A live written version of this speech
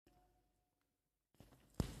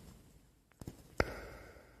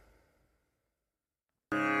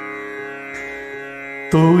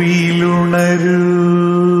തുയിലുണരൂ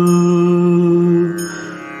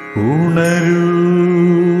ഉണരൂ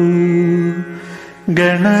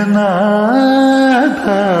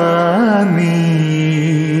ഗണനാഥാ നീ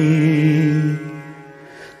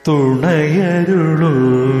തുണയരുളൂ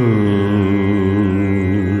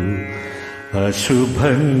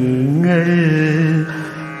അശുഭങ്ങൾ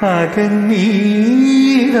അകന്നീടാൻ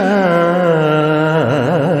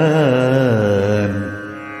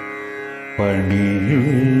പണിയും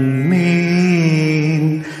നീ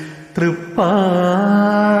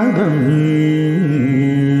തൃപ്പാദം.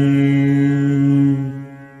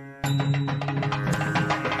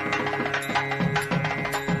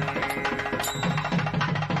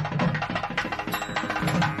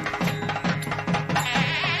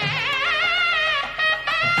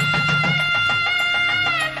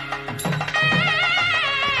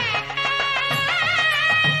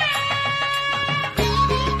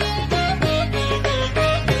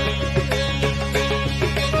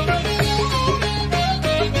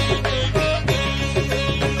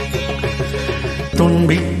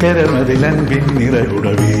 തുമ്പിക്കരമതിലൻപിൻ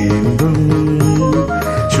നിറകുടവേന്തും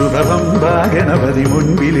ശുഭവമ്പാ ഗണപതി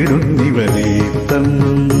മുൻപിലിടുന്നിവനേത്തം.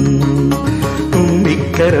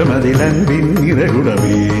 തുമ്പിക്കരമതിലൻപിൻ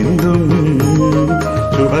നിറകുടവേന്തും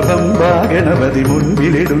ശുഭവമ്പാ ഗണപതി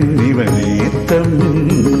മുൻപിലിടുന്നിവനേത്തം.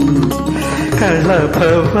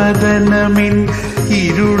 കളഭവദനമിൻ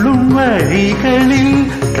ഇരുളും വഴികളിൽ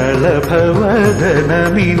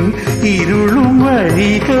കളഭവദനമിൻ ഇരുളും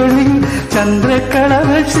വഴികളിൽ ചന്ദ്രകളവ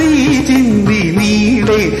ശ്രീചിന്തി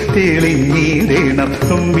നീളെ തെളിഞ്ഞിടേണം.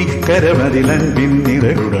 തുമ്പിക്കരമതിലൻപിൻ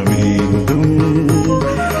നിറകുടമേന്തും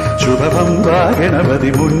ശുഭവമ്പാ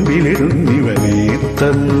ഗണപതി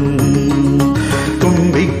മുൻപിലിടുന്നിവനേത്തം.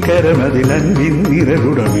 തുമ്പിക്കരമതിലൻപിൻ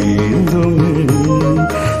നിറകുടമേന്തും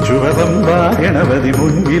ശുഭവമ്പാ ഗണപതി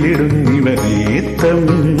മുൻപിലിടുന്നിവനേത്തം.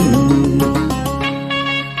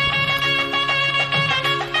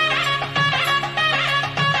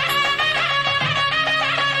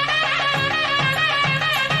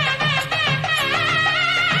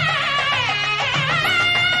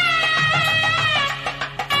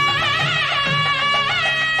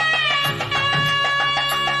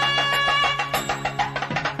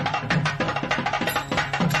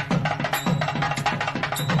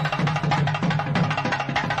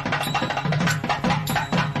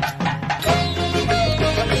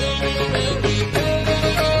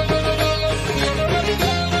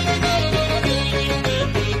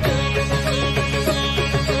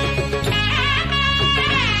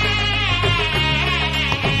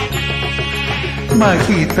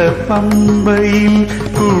 മഹിത പമ്പയിൽ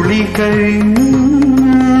കുളി കഴിഞ്ഞു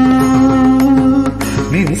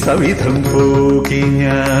നിൻ സവിധം പോകി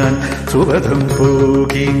ഞാൻ സുവധം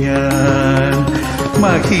പോകി ഞാൻ.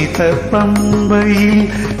 മഹിത പമ്പയിൽ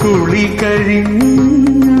കുളി കഴിഞ്ഞു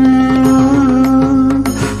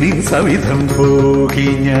നിൻ സവിധം പോകി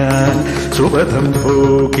ഞാൻ സുവധം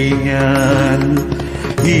പോകി ഞാൻ.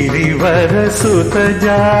 ഗിരിവര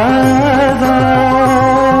സുതജാത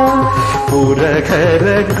പുരഖര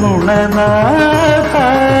ഗുണനാഥ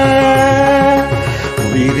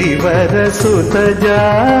ഗിരിവര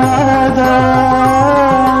സുതജാത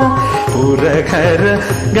പുരഖര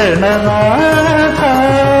ഗണനാഥ.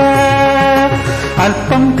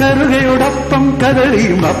 അല്പം കറുകയോടൊപ്പം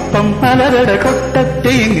കദളിയും അപ്പം പലരട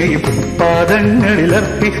കൊട്ടത്തേങ്ങയും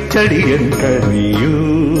പാദങ്ങളിലർപ്പിച്ചടിയൻ കനിയൂ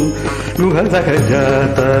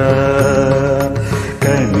ഗുഹസഹജാത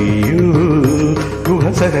കനിയൂ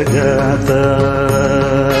ഗുഹസഹജാത.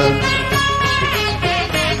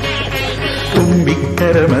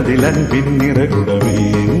 തുമ്പിക്കരമതിലൻപിൻ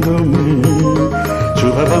നിറകുടവേന്തും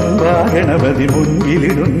ശുഭവമ്പാ ഗണപതി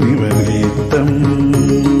മുൻപിലിടുന്നിവനേത്തം.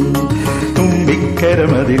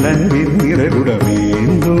 തുമ്പിക്കരമതിലൻപിൻ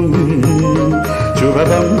നിറകുടവേന്തും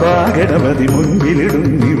ശുഭവമ്പാ ഗണപതി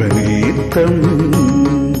മുൻപിലിടുന്നിവനേത്തം.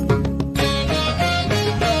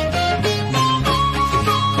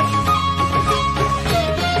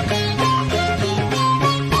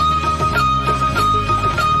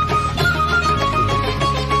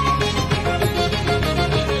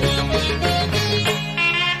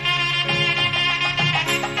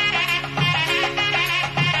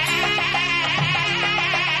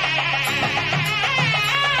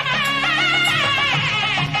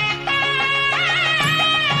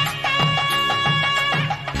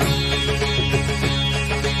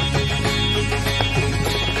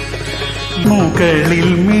 മുകളിൽ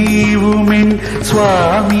മേവുമെൻ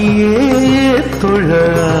സ്വാമിയെ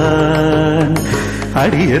തൊഴാൻ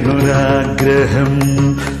അടിയനൊരാഗ്രഹം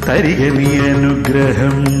തരിക നീ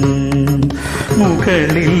അനുഗ്രഹം.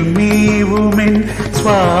 മുകളിൽ മേവുമെൻ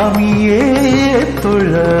സ്വാമിയെ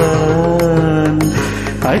തൊഴാൻ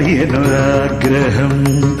അടിയനൊരാഗ്രഹം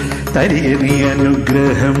തരിയനി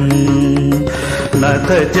അനുഗ്രഹം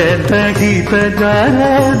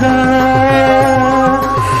നതജനഹിതജാരദ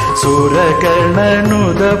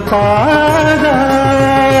സുരഗണനുത പാദ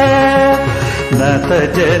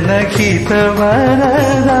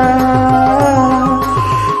നതജനഹിതവരദ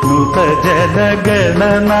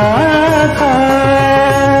നുതജനഗണനാഥ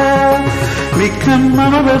വിഘ്നം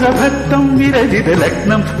മമവദ ഭക്തം വിരജിത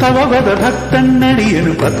ലഗ്നം തവവദ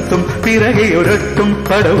ഭക്തന്നടിയനു പത്തും പിറകെയൊരൊട്ടും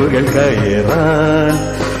പടവുകൾ കയറാൻ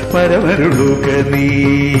പരമരുളുക നീ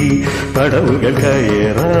പടവുകൾ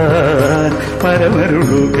കയറാൻ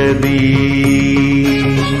പരമരുളുക നീ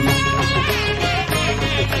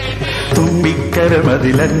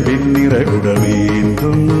തുമ്പിക്കരമതിലൻപിൻ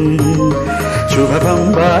നിറകുടമേന്തും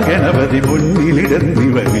ശുഭപമ്പാ ഗണപതി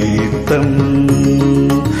മുന്നിലിടന്നിവനേത്തം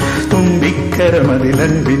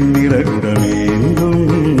തുമ്പിക്കരമതിലൻപിൻ നിറകുടമേന്തും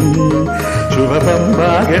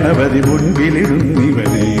ശുഭപമ്പാ ഗണപതി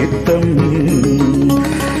മുൻപിലിടുന്നിവനേത്തം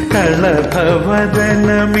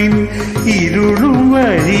കളഭവദനമിൻ ഇരുളും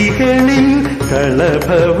വഴികളിൽ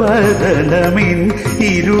കളഭവദനമിൻ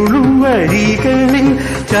ഇരുളും വഴികളിൽ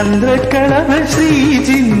ചന്ദ്രക്കളഭ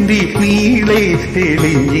ശ്രീചിന്തി നീളെ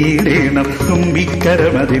തെളിഞ്ഞിടേണം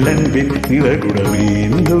തുമ്പിക്കരമതിലൻപിൻ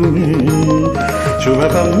നിറകുടമേന്തും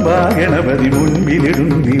ശുഭപമ്പാ ഗണപതി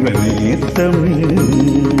മുൻപിലിടുന്നിവനേത്തം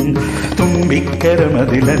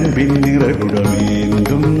തുമ്പിക്കരമതിലൻപിൻ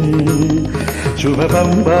നിറകുടമേന്തും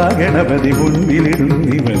ശുഭപമ്പാ ഗണപതി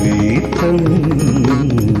മുൻപിലിടുന്നിവനേത്തം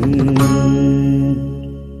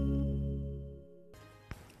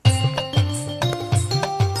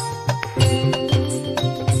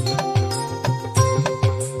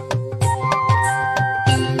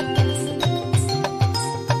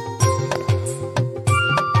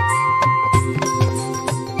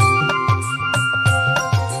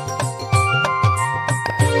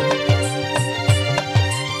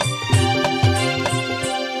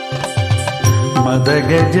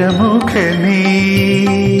മദഗജമുഖനീ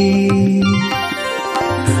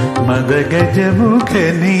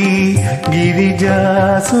മദഗജമുഖനീ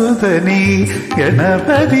ഗിരിജാസുതനീ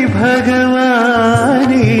ഗണപതി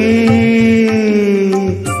ഭഗവാനേ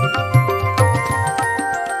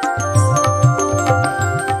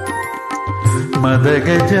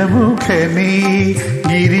മദഗജമുഖനീ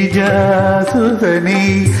ഗിരിജാസുതനീ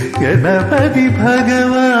ഗണപതി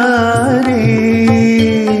ഭഗവാനേ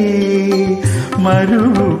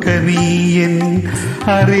മരുകനീയൻ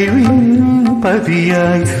അറിവിൻ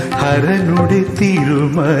പതിയായി ഹരനുടെ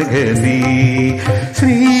തിരുമകനേ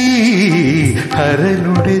ശ്രീ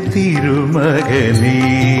ഹരനുടെ തിരുമകനേ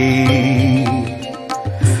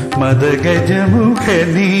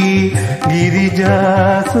മദഗജമുഖനീ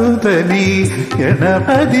ഗിരിജാസുതനീ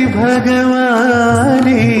ഗണപതി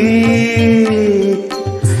ഭഗവാനേ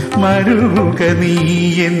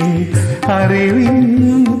മരുകനീയൻ അറിവിൻ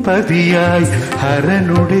പതിയായി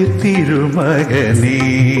ഹരനുടെ തിരുമകനേ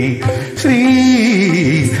ശ്രീ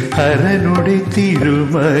ഹരനുടെ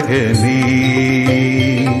തിരുമകനേ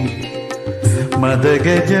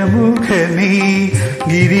മദഗജമുഖനീ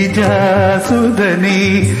ഗിരിജാസുതനീ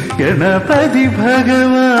ഗണപതി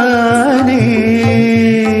ഭഗവാനേ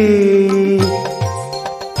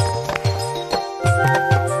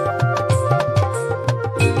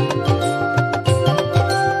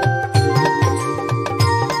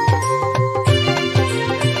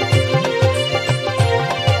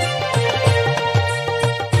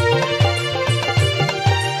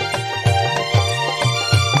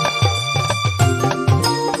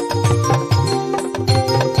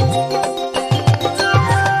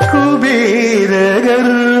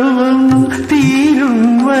കുബേരഗർവം തീരും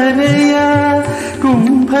വരയാ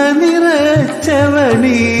കുംഭനിറച്ചവനേ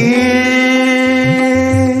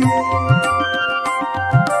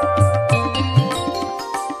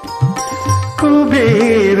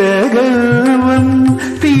കുബേരഗർവം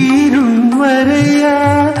തീരും വരയാ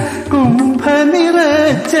കുംഭനിറച്ചവനേ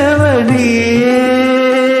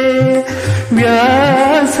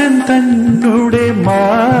വ്യാസൻ തന്നുടെ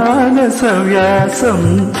മാനസവ്യാസം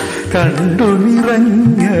കണ്ടു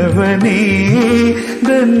നിറഞ്ഞവനേ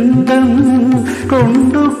ദന്തം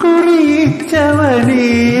കൊണ്ടു കുറിച്ചവനേ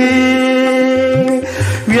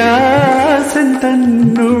വ്യാസൻ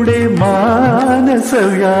തന്നുടെ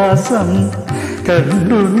മാനസവ്യാസം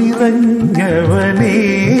കണ്ടു നിറഞ്ഞവനേ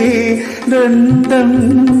ദന്തം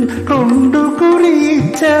കൊണ്ടു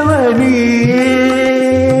കുറിച്ചവനേ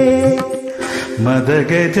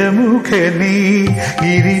മദഗജമുഖനേ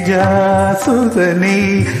ഗിരിജാസുതനേ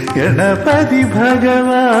ഗണപതി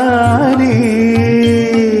ഭഗവാനേ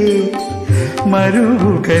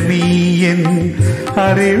മരുകനീയൻ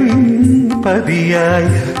അറിവിൻ പതിയായി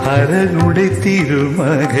ഹരനുടെ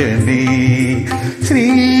തിരുമകനേ ശ്രീ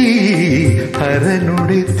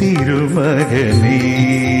ഹരനുടെ തിരുമകനേ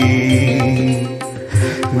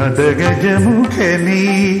മദഗജമുഖനേ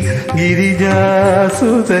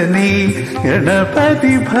ഗിരിജാസുതനേ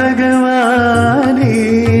ഗണപതി ഭഗവാനേ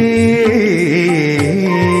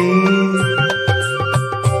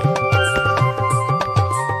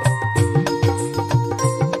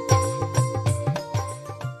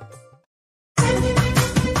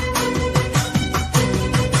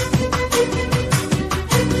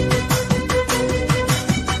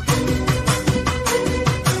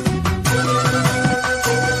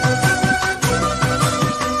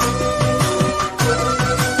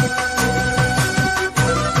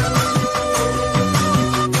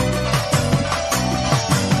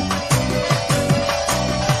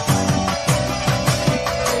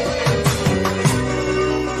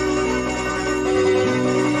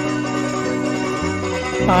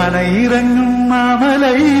ആനയിറങ്ങും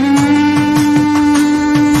മാമലയിൽ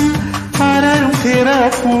ആരാരും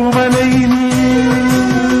കേറാപ്പൂമലയിൽ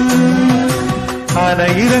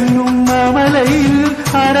ആനയിറങ്ങും മാമലയിൽ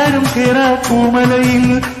ആരാരും കേറാപ്പൂമലയിൽ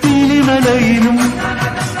നീലിമലയിലും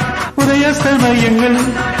ഉദയാസ്തമയങ്ങൾ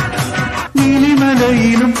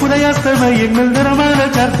നീലിമലയിലും ഉദയാസ്തമയങ്ങൾ നിറമാല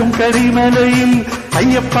ചാർത്തും കരിമലയിൽ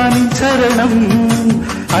അയ്യപ്പാനിൻ ശരണം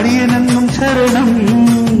അടിയനെന്നും ശരണം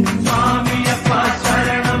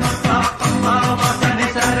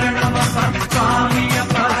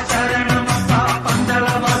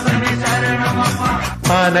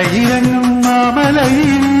ആനയിറങ്ങും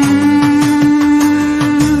മാമലയിൽ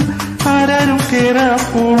ആരാരും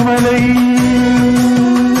കേറാപ്പൂമലയിൽ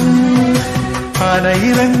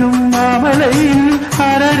ആനയിറങ്ങും മാമലയിൽ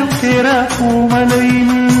ആരാരും കേറാപ്പൂമലയിൽ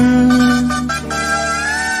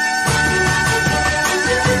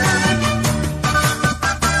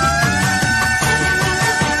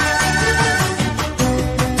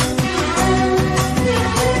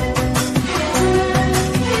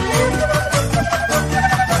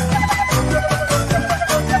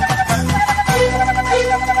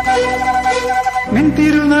നിൻ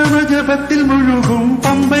തിരുനാമജപത്തിൽ മുഴുകും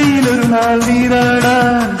പമ്പയിലൊരു നാൾ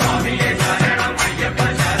നീരാടാൻ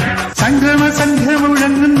സംഗമ സംഘം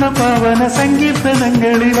മുഴങ്ങുന്ന പാവന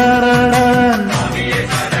സങ്കീർത്തനങ്ങളിലാറാടാൻ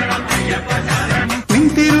നിൻ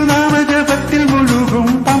തിരുനാമജപത്തിൽ മുഴുകും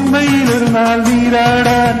പമ്പയിലൊരു നാൾ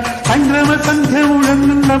നീരാടാൻ സംഗമ സംഘം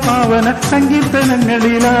മുഴങ്ങുന്ന പാവന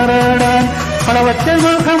സങ്കീർത്തനങ്ങളിലാറാടാൻ അളവറ്റ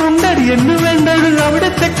മോഹമുണ്ടടി എന്നു വേണ്ടത്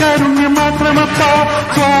അവിടുത്തെ കാരുണ്യം മാത്രമപ്പ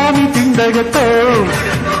സ്വാമി തിണ്ടകത്തോ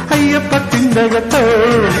അയ്യപ്പ തിണ്ടകത്തോ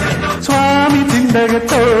സ്വാമി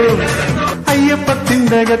തിണ്ടകത്തോ അയ്യപ്പ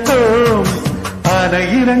തിണ്ടകത്തോ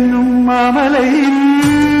ആനയിറങ്ങും മാമലയിൽ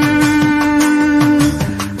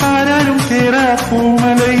ആരാരും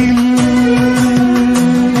കേറാപ്പൂമലയിൽ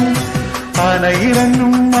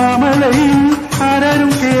ആനയിറങ്ങും മാമലയിൽ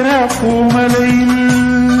ആരാരും കേറാപ്പൂമലയിൽ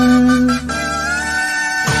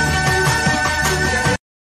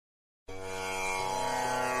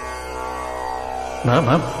നമഃ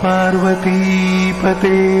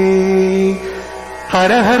പാർവതീപതേ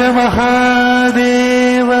ഹര ഹര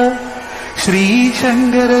മഹാദേവ ശ്രീശങ്കരനാമ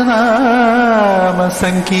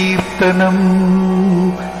സങ്കീർത്തനം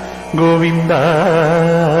ഗോവിന്ദ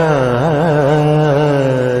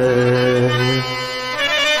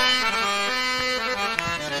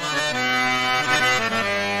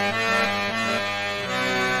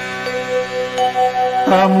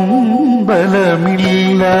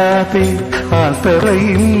അമ്പലമില്ലാതെ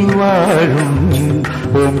ആത്തറയിൽ വാഴും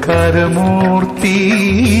ഓംകാരമൂർത്തി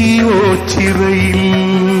ഓച്ചിറയിൽ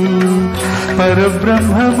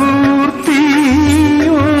പരബ്രഹ്മമൂർത്തി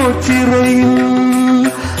ഓച്ചിറയിൽ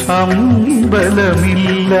അമ്പലമില്ലാതെ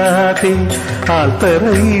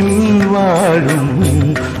ആത്തറയിൽ വാഴും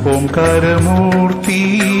ഓംകാരമൂർത്തി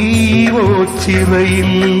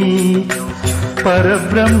ഓച്ചിറയിൽ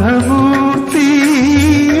പരബ്രഹ്മമൂർത്തി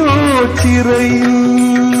ഓച്ചിറയിൽ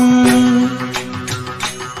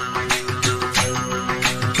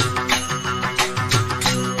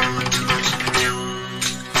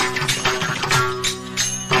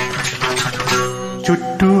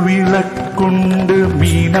ചുറ്റുവിളക്കുണ്ട്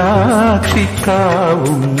മീനാക്ഷിക്കാവുണ്ട്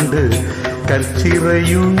കൽച്ചിറയുണ്ടിവിടെ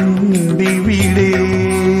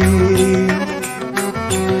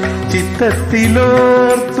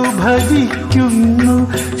ചിത്തത്തിലോർത്തു ഭജിക്കുന്നു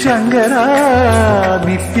ശങ്കരാ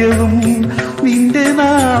നിത്യവും നിന്റെ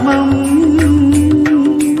നാമം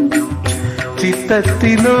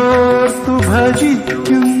ചിത്തത്തിലോർത്തു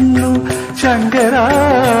ഭജിക്കുന്നു ശങ്കരാ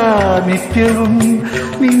നിത്യവും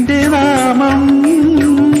നിന്റെ നാമം.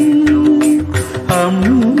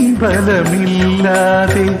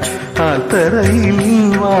 അമ്പലമില്ലാതെ ആൽത്തറയിൽ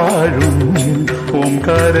വാഴും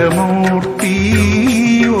ഓംകാരമൂർത്തി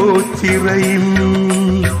ഓച്ചിറയിൽ,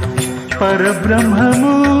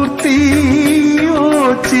 പരബ്രഹ്മമൂർത്തി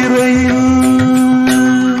ഓച്ചിറയിൽ.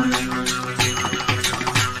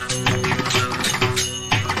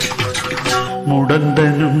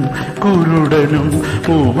 മുടന്തനും കുരുടനും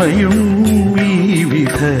ഊമയും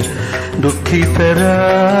വിവിധ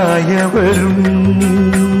ദുഃഖിതരായവരും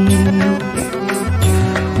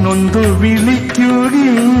നൊന്തു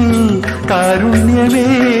വിളിക്കുകിൽ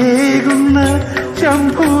കാരുണ്യമേകുന്ന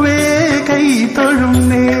ശംഭുവേ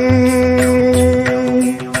കൈതൊഴുന്നേ.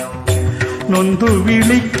 നൊന്തു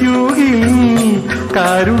വിളിക്കുകിൽ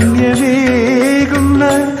കാരുണ്യമേകുന്ന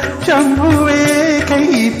ശംഭുവേ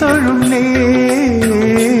കൈതൊഴുന്നേ.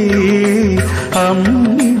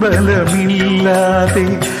 അമ്പലമില്ലാതെ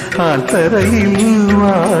ആൽത്തറയിൽ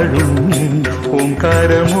വാഴും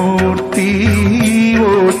ഓംകാരമൂർത്തി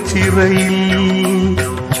ഓച്ചിറയിൽ,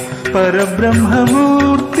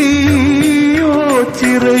 പരബ്രഹ്മമൂർത്തി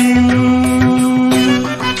ഓച്ചിറയിൽ.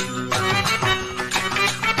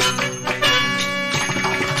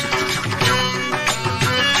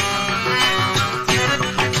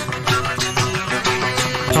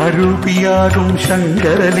 അരൂപിയാകും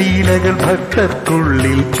ശങ്കരലീലകൾ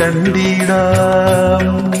ഭക്തർക്കുള്ളിൽ കണ്ടിടാം.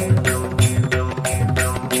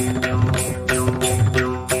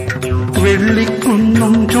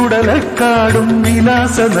 വെള്ളിക്കുന്നും ചുടലക്കാടും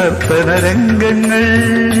വിലാസ നർത്തന രംഗങ്ങൾ,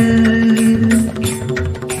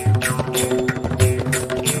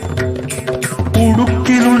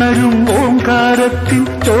 ഉടുക്കിലുണരും ഓംകാരത്തിൻ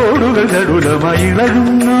തോടുകൾ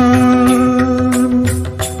ചടുലമയിളകുന്നു.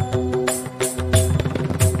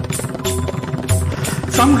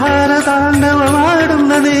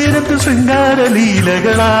 സംഹാരതാണ്ഡവമാടുന്ന നേരത്ത്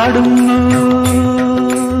ശൃംഗാരലീലകളാടുന്നു.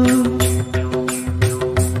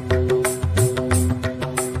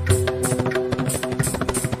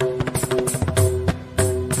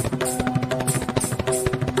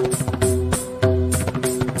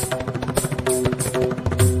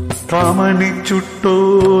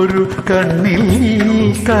 കാമണിച്ചുട്ടോരു കണ്ണിൽ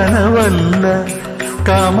കനവല്ല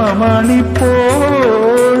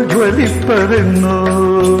കാമമണിപ്പോൾ ജ്വലിപ്പതെന്നോ.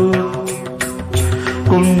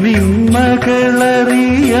 കുന്നിൻ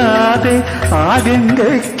മകളറിയാതെ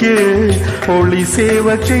ആഗംഗയ്ക്ക് ഒളിസേവ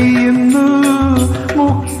ചെയ്യുന്നു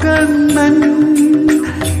മുക്കണ്ണൻ.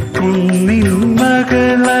 കുന്നിൻ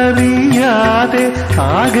മകളറിയാതെ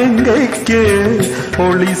ആഗംഗയ്ക്ക്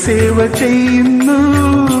ഒളിസേവ ചെയ്യുന്നു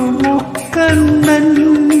മുക്കണ്ണൻ.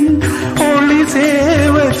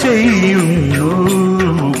 ഒളിസേവ ചെയ്യുന്നു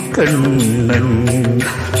മുക്കണ്ണൻ.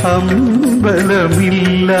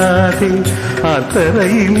 അമ്പലമില്ലാതെ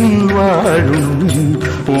ആൽത്തറയിൽ വാഴും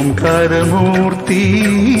ഓംകാരമൂർത്തി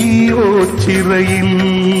ഓച്ചിറയിൽ,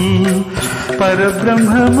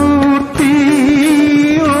 പരബ്രഹ്മമൂർത്തി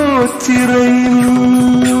ഓച്ചിറയിൽ.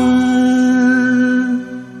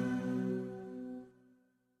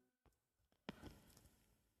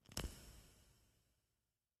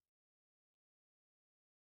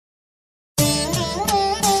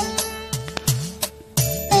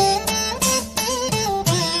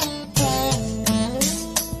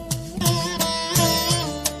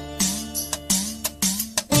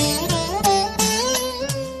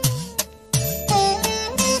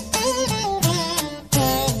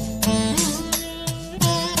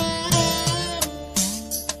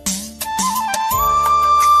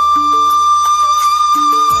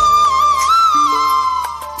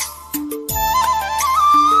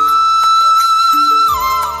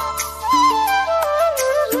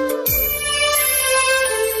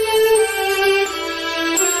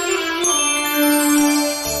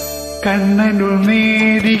 കണ്ണനു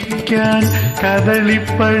നേരിക്കാൻ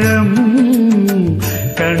കദളിപ്പഴം,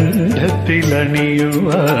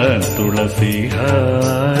 കണ്ഠത്തിലണിയുവാൻ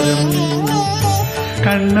തുളസിഹാരം.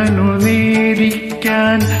 കണ്ണനു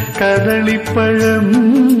നേരിക്കാൻ കദളിപ്പഴം,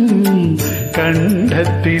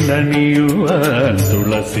 കണ്ഠത്തിലണിയുവാൻ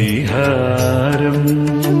തുളസിഹാരം.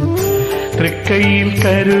 തൃക്കൈയിൽ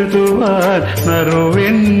കരുതുവാൻ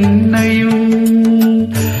നറുവെണ്ണയും,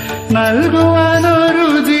 നൽകുവാനൊരു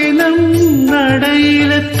ദിനം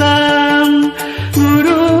നടയിലെത്താം.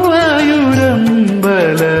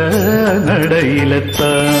 ഗുരുവായൂരമ്പല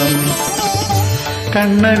നടയിലെത്താം.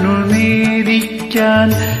 കണ്ണനു നേരിക്കാൻ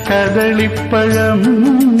കദളിപ്പഴം,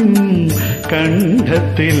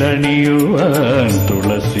 കണ്ഠത്തിലണിയുവാൻ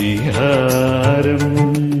തുളസിഹാരം.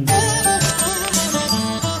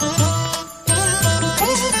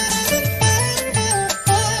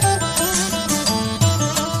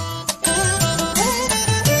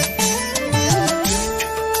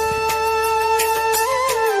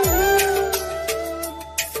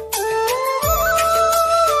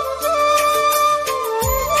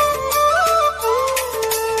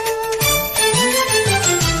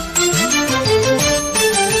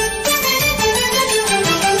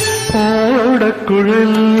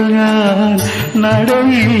 ഓടക്കുഴൽ ഞാൻ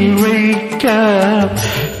നടയിൽ വയ്ക്കാം,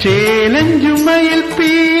 ചേലഞ്ചും മയിൽ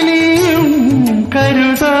പീലിയും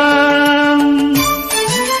കരുതാം.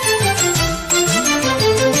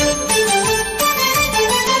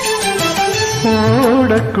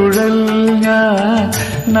 ഓടക്കുഴൽ ഞാൻ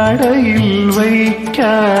നടയിൽ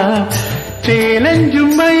വയ്ക്കാം, ചേലഞ്ചും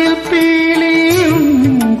മയിൽ പീലിയും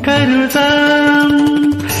കരുതാം.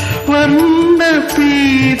 വർണ്ണ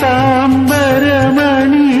പീതാംബരമണിയിക്കാം,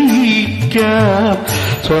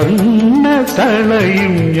 സ്വർണ്ണ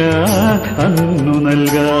തളയും ഞാൻ അന്നു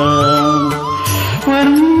നൽകാം.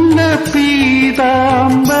 വർണ്ണ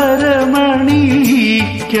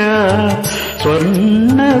പീതാംബരമണിയിക്കാം,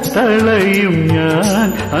 സ്വർണ്ണ തളയും ഞാൻ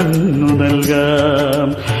അന്നു നൽകാം.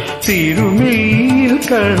 തിരുമേൽ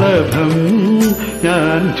കളഭം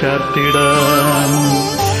ഞാൻ ചാർത്തിടാം.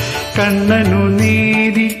 കണ്ണനു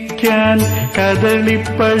നീതിക്കാൻ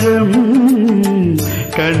കദളിപ്പഴം,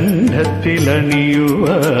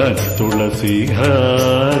 കണ്ഠത്തിലണിയുവാൻ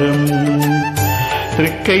തുളസിഹാരം,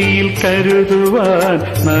 തൃക്കൈയിൽ കരുതുവാൻ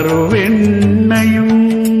നറുവെണ്ണയും,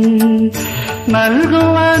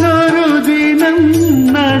 നൽകുവാനൊരു ദിനം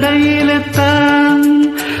നടയിലെത്താം.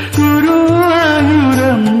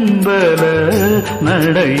 ഗുരുവായൂരമ്പല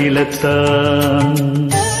നടയിലെത്താം.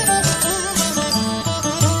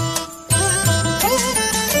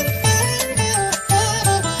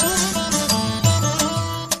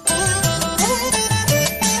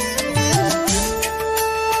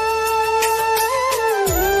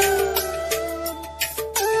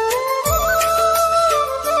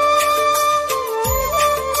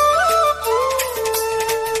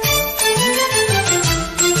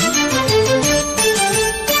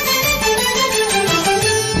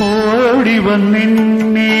 ഓടി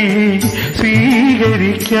വന്നിന്നെ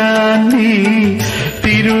സ്വീകരിക്കാൻ നീ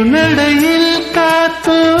തിരുനടയിൽ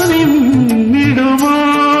കാത്തു നിന്നിടുമോ?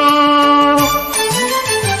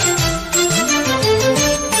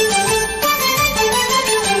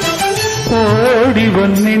 ഓടി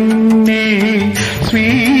വന്നിന്നെ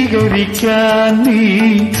സ്വീകരിക്കാൻ നീ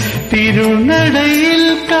തിരുനടയിൽ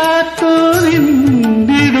കാത്തു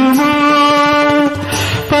നിന്നിടുമോ?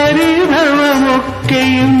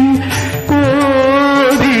 പരിഭവമൊക്കെയും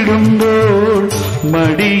കോതിടുമ്പോൾ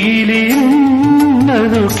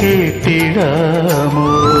മടിയിലിരുന്നതു കേട്ടിടാമോ?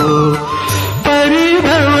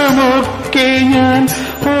 പരിഭവമൊക്കെ ഞാൻ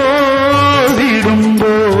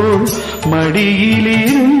ഓതിടുമ്പോൾ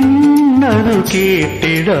മടിയിലിരുന്നതു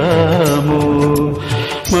കേട്ടിടാമോ?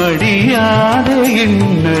 മടിയാതെ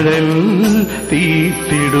എന്നഴൽ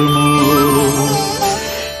തീർത്തിടുമോ?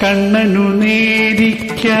 കണ്ണനു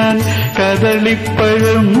നേദിക്കാൻ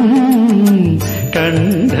കദളിപ്പഴം,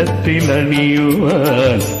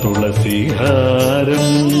 കണ്ഠത്തിലണിയുവാൻ തുളസിഹാരം.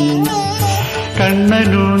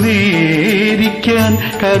 കണ്ണനു നേദിക്കാൻ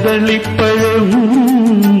കദളിപ്പഴം,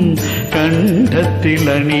 കണ്ഠത്തിലണിയുവാൻ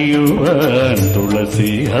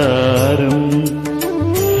തുളസിഹാരം,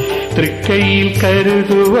 തൃക്കൈയിൽ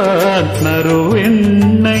കരുതുവാൻ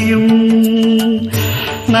നറുവെണ്ണയും,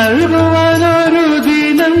 നൽകുവാനൊരു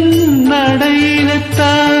ദിനം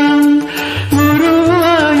നടയിലെത്താം.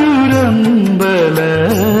 ഗുരുവായൂരമ്പല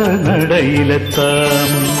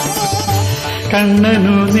നടയിലെത്താം.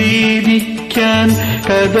 കണ്ണനു നീതിക്കാൻ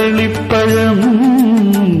കദളിപ്പഴം,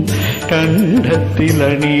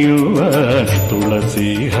 കണ്ഠത്തിലണിയുവാൻ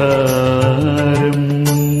തുളസിഹാരം.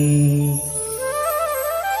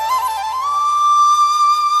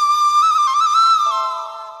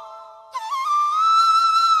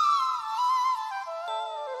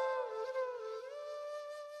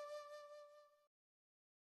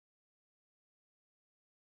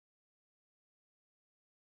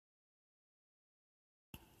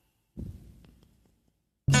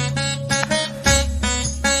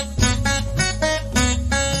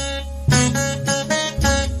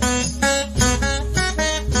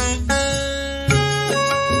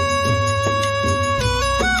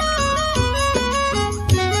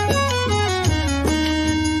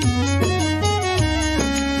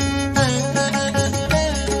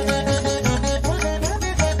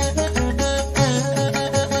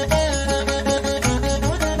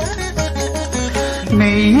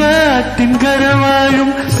 നെയ്യാറ്റിൻ കരവായും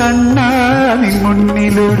കണ്ണാനിൻ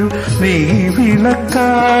മുന്നിലൊരു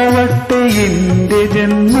നെയ്വിളക്കാവട്ടെ എന്റെ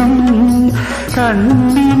ജന്മം.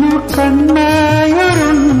 കണ്ണിനു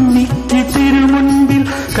കണ്ണായൊരുണ്ണിക്ക് തിരുമുൻപിൽ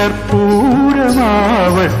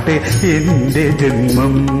കർപ്പൂരമാവട്ടെ എന്റെ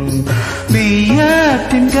ജന്മം.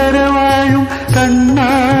 നെയ്യാറ്റിൻ കരവായും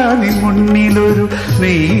കണ്ണാനിൻ മുന്നിലൊരു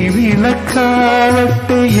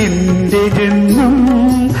നെയ്വിളക്കാവട്ടെ എന്റെ ജന്മം.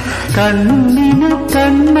 കണ്ണിനു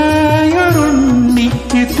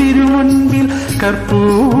കണ്ണായൊരുണ്ണിക്ക് തിരുമുൻപിൽ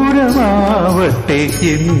കർപ്പൂരമാവട്ടെ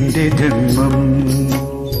എന്റെ ജന്മം.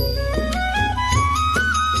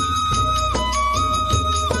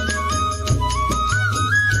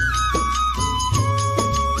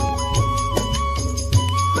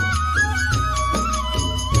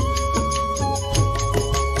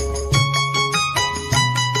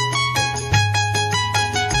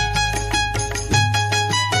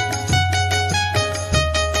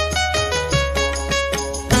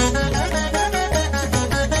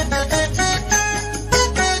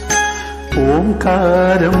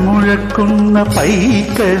 ഓംകാരം മുഴക്കുന്ന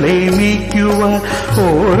പൈക്കളെ മേയ്ക്കുവാൻ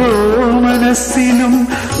ഓരോ മനസ്സിലും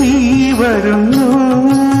നീ വരുന്നു.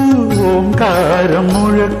 ഓംകാരം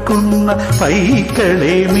മുഴക്കുന്ന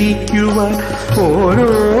പൈക്കളെ മേയ്ക്കുവാൻ ഓരോ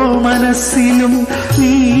മനസ്സിലും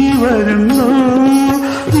നീ വരുന്നു.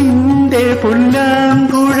 നിന്റെ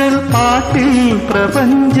പുല്ലാങ്കുഴൽ പാട്ടിൽ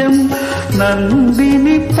പ്രപഞ്ചം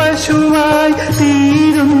നന്ദിനി പശുവായി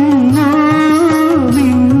തീരുന്നു.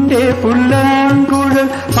 നിന്റെ പുല്ലാങ്കുഴൽ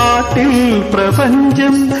പാട്ടിൽ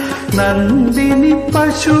പ്രപഞ്ചം നന്ദിനി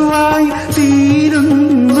പശുവായി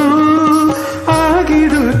തീരുന്നു.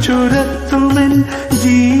 ആകിടു ചുരത്തുമൻ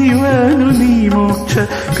ജീവനു നീ മോക്ഷ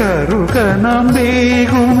കറുകണം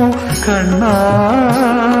വേകുമോ കണ്ണാ.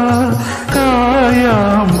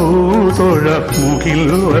 കായാമ്പൂതൊഴ മുകിൽ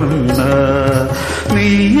വന്ന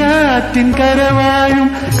നെയ്യാറ്റിൻ കരവായും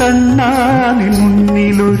കണ്ണാനി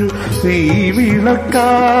മുന്നിലൊരു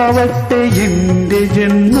നെയ്വിളക്കാവട്ടെ എന്റെ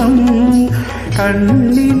ജന്മം.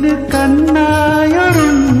 കണ്ണിന്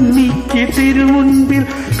കണ്ണായൊരുണ്ണിക്ക് തിരുമുൻപിൽ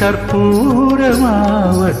കർപ്പൂരമാവട്ടെ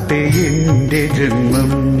എന്റെ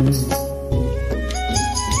ജന്മം.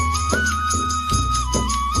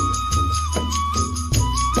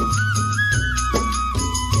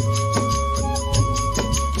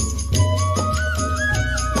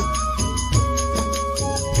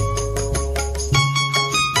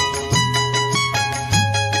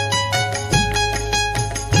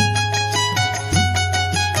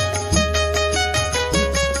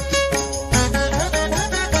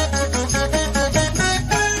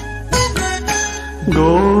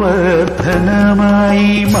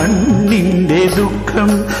 ഗോവർദ്ധനമായി മണ്ണിന്റെ ദുഃഖം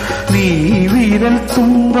നീ വിരൽ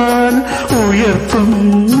തുമ്പാൽ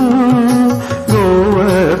ഉയർത്തുന്നു.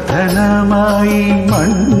 ഗോവർദ്ധനമായി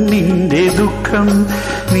മണ്ണിന്റെ ദുഃഖം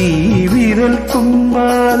നീ വിരൽ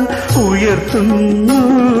തുമ്പാൽ ഉയർത്തുന്നു.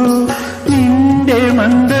 നിന്റെ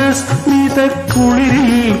മന്ദസ്മിത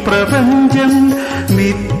കുളിരിൽ പ്രപഞ്ചം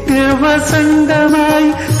നിത്യവസന്തമായി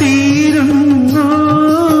തീരുന്നു.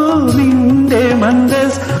 നിന്റെ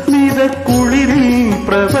മന്ദസ്മിത കുളിരിൽ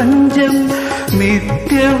പ്രപഞ്ചം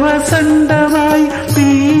നിത്യവസന്തമായി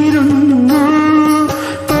തീരുന്നു.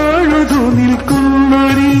 തൊഴുതു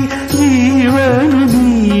നിൽക്കുന്നൊരു ജീവനു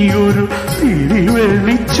നീയൊരു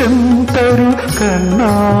തിരിവെളിച്ചം തരു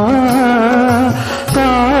കണ്ണാ.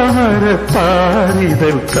 താമരപ്പാരിതൽ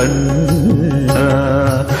കണ്ണ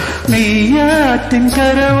നെയ്യാറ്റിൻ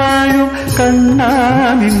കരവായും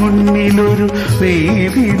കണ്ണാനി മുന്നിലൊരു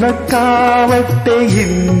നെയ്വിളക്കാവട്ടെ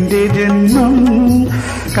എന്റെ ജന്മം.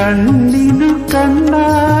 കണ്ണിനു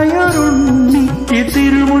കണ്ണായൊരുണ്ണിക്ക്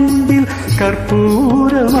തിരുമുൻപിൽ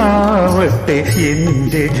കർപ്പൂരമാവട്ടെ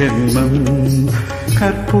എന്റെ ജന്മം.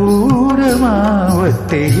 കർപ്പൂരമാവട്ടെ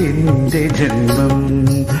എന്റെ ജന്മം.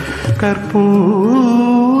 കർപ്പൂരമാവട്ടെ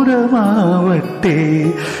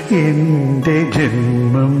എന്റെ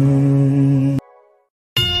ജന്മം.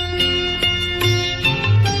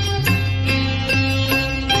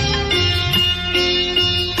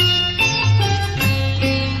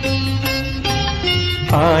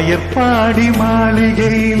 ആയപ്പാടി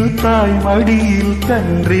മാളികയിൽ തായ്മടിയിൽ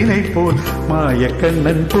കன்றினை போல்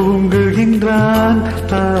மாயக்கண்ணன் தூங்குகின்றான்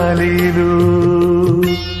தாலேலோ.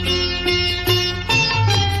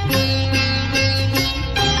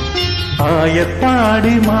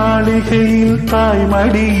 ஆயப்பாடி மாளிகையில்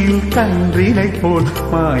தாய்மடியில் கன்றினை போல்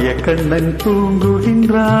மாயக்கண்ணன்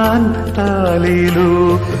தூங்குகின்றான் தாலேலோ.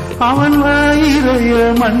 அவன் வாயிறைய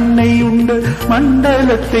மண்ணை உண்டு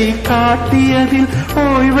மண்டலத்தை காட்டியதில்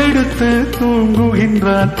ஓய்வெடுத்து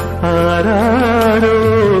தூங்குகின்றான் ஆராரோ.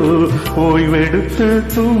 ஓய்வெடுத்து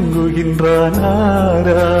தூங்குகின்றான்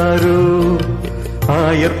ஆராரோ.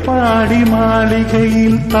 ஆயப்பாடி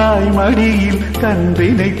மாளிகையில் தாய்மடியில்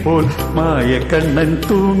கன்றினை போல் மாயக்கண்ணன்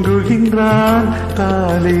தூங்குகின்றான்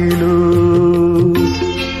தாலேலோ.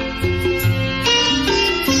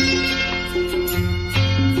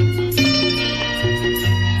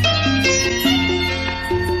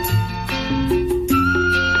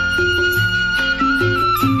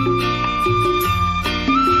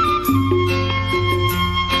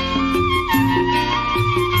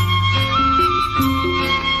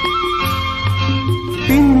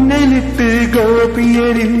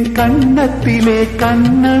 கோபியரின் கண்ணத்திலே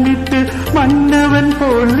கண்ணமிட்டு மன்னவன்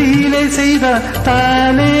போல் லீலை செய்தான்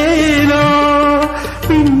தாலேலோ.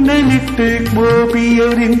 பின்னலிட்டு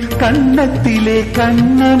கோபியரின் கண்ணத்திலே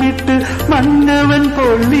கண்ணமிட்டு மன்னவன்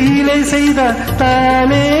போல் லீலை செய்தான்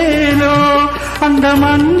தாலேலோ. அந்த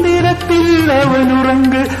மந்திரத்தில் அவன்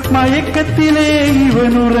உறங்கு, மயக்கத்திலே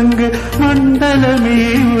இவன் உறங்கு, மண்டலமே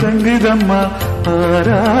உறங்குதம்மா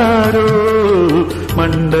ஆராரோ,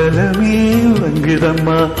 மண்டலமே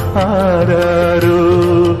உறங்குதம்மா ஆராரோ.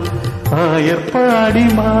 ஆயர்பாடி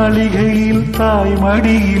மாளிகையில் தாய்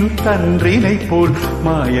மடியில் தன்றினை போல்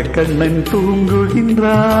மாயக்கண்ணன்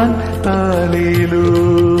தூங்குகின்றான் தாலேலோ.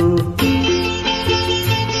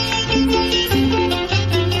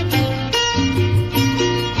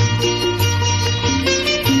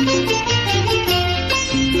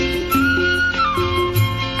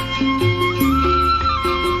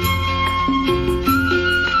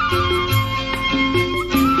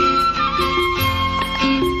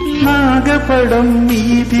 நாகப்படம்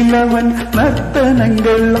மீதிலவன்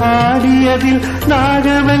நர்த்தனங்கள் ஆடியதில்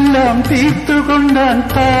நாகமெல்லாம் தீர்த்து கொண்டான்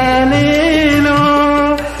தாலேலோ.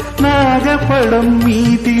 நாகப்படம்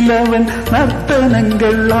மீதிலவன்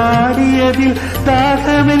நர்த்தனங்கள் ஆடியதில்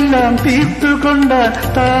தாகமெல்லாம் தீர்த்து கொண்டான்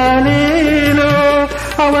தாலேலோ.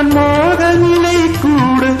 அவன் மோக நிலை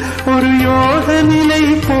கூட ஒரு யோக நிலை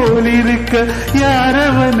போலிருக்க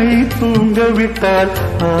யாரவனை தூங்க விட்டால்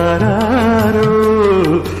ஆராரோ,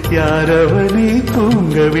 யாரவனை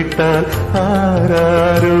தூங்க விட்டால்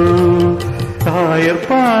ஆராரோ.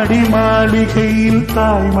 ஆயர்பாடி மாளிகையில்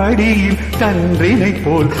தாய் மடியில் கன்றினை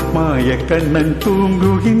போல் மாயக்கண்ணன்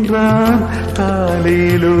தூங்குகின்றான்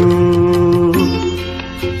தாலேலோ.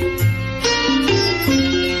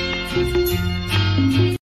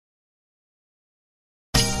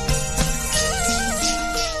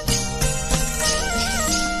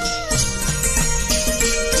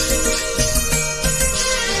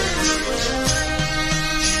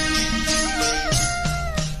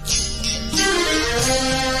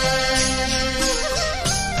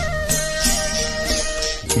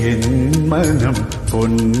 என் மனம்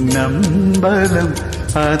பொன்னம்பலம்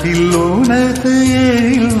அதில் உனது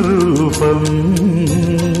எழில் ரூபம்,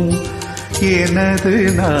 எனது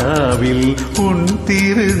நாவில் உன்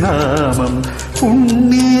திருநாமம்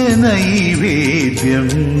புண்ணிய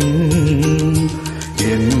நைவேத்யம்.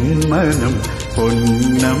 என் மனம்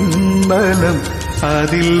பொன்னம்பலம்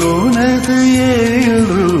அதில் உனது எழில்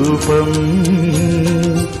ரூபம்,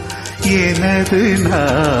 எனது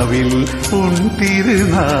நாவில் உன்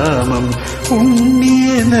திருநாமம் புண்ணிய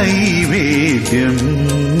நைவேத்யம்.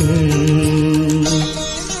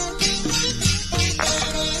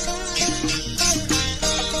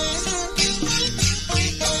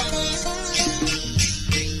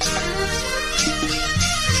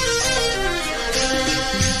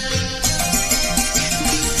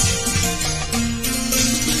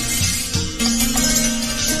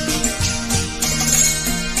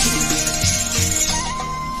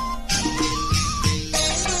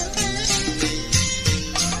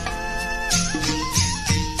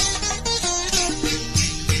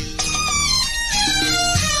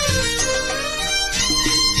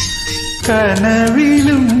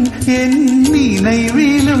 கனவிலும் என்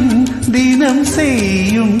நினைவிலும் தினம்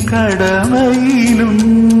செய்யும் கடமையிலும்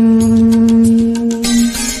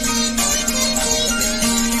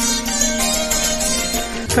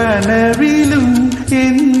கனவிலும்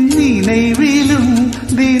என் நினைவிலும்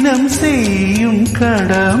தினம் செய்யும்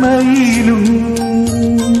கடமையிலும்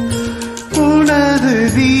உனது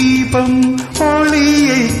தீபம்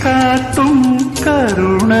ஒளியை காட்டும்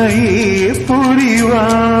கருணையே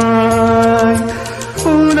புரிவாய்.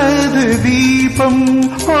 உனது தீபம்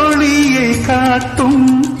ஒளியை காட்டும்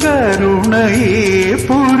கருணையே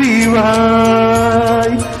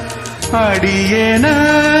புரிவாய். அடியே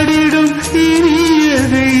நாடிடும் இனிய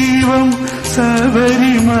தெய்வம்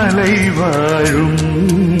சபரிமலை வாழும்.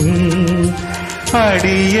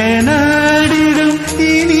 அடியே நாடிடும்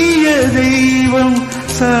இனிய தெய்வம்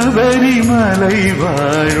சபரிமலை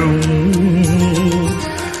வாழும்.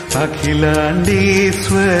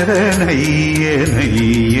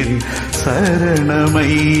 அகிலாண்டேஸ்வரனையனையன்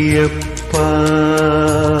சரணமையப்பா.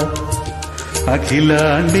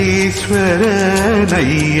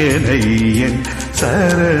 அகிலாண்டேஸ்வரனையனையன்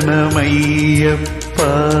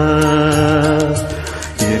சரணமையப்பா.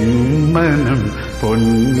 என் மனம்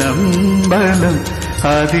பொன்னம்பலம்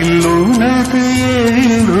அதில் உனது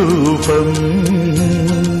எழில் ரூபம்,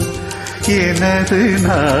 எனது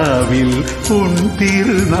நாவில் உன்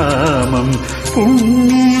திருநாமம்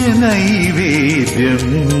புண்ணிய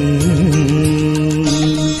நைவேத்யம்.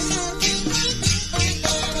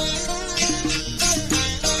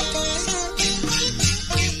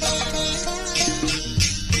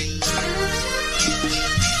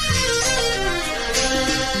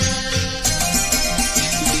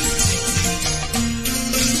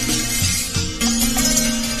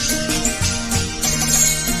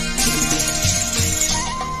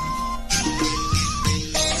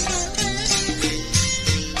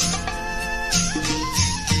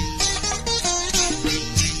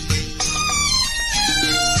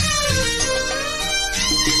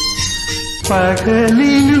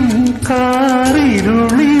 പകലിലും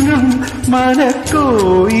കാറിരുളിലും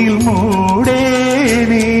മനക്കോയിൽ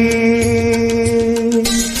മൂടേനേ.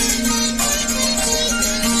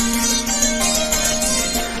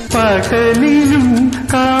 പകലിലും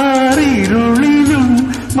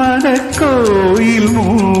കാറിരുളിലും മനക്കോയിൽ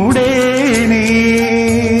മൂടേനേ.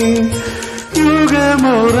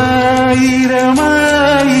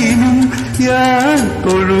 യുഗമൊരായിരമായിനും ഞാൻ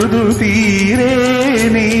തൊഴുതു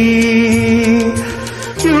തീരേനേ.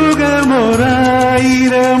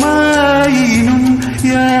 യുഗമൊരായിരമായിനും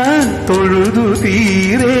ഞാൻ തൊഴുതു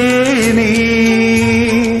തീരേനേ.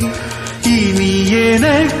 ഇനി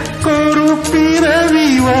എനക്കൊരു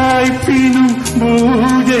പിറവി വായ്പിനും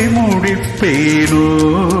പൂജை முடிப்பேனோ.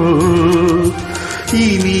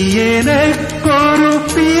 ഇനി എനക്കൊരു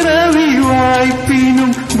പിറവി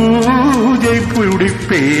വായ്പിനും പൂജை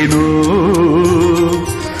முடிப்பேனോ.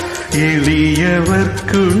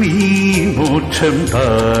 എളിയവർക്കു നീ മോക്ഷം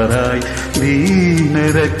താരായ്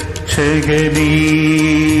ദീനരക്ഷകനേ.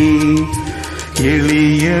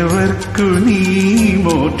 എളിയവർക്കു നീ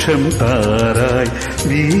മോക്ഷം താരായ്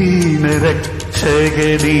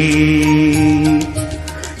ദീനരക്ഷകനേ.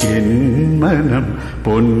 എൻ മനം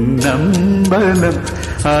പൊന്നമ്പലം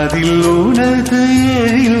അതിൽ ഉനത്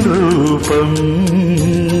എഴിൽ രൂപം.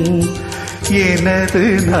 எனது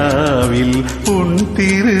நாவில் உன்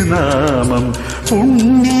திருநாமம்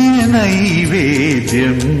புண்ணிய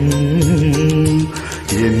நைவேத்யம்.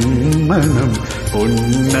 என் மனம்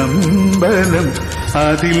பொன்னம்பலம்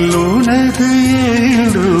அதில் உனது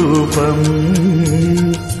ரூபம்.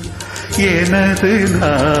 எனது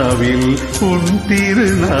நாவில் உன்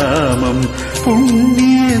திருநாமம்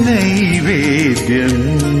புண்ணிய நைவேத்யம்.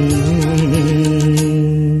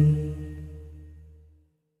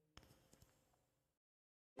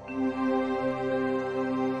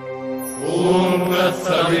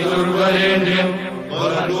 सवितुर्वरेण्यं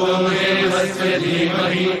भर्गो देवस्य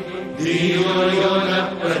धीमहि धियो यो न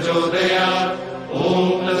प्रचोदयात्. ॐ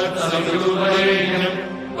तत्सवितुर्वरेण्यं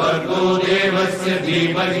भर्गो देवस्य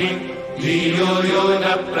धीमहि धियो यो न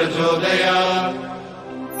प्रचोदयात्.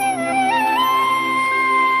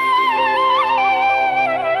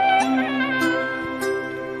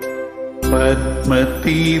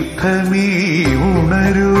 പത്മതീർത്ഥമേ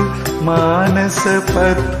ഉണരൂ, മാനസ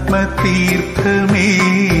പത്മതീർത്ഥമേ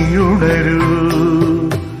ഉണരൂ.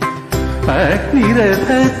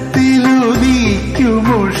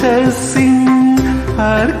 അഗ്നിരഥത്തിലുദിക്കുമുഷസ്സിൻ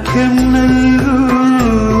ആർഘ്യം നൽകൂ.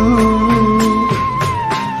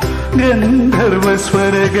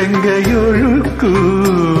 ഗന്ധർവസ്വരഗംഗയൊഴുക്കൂ,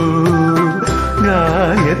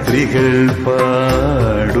 ഗായത്രികൾ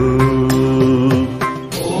പാടൂ.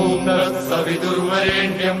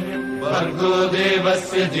 सवितुर्वरेण्यं भर्गो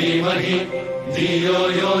देवस्य धीमहि धियो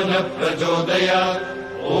यो न प्रचोदयात्.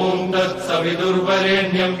 ॐ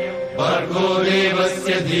तत्सवितुर्वरेण्यं भर्गो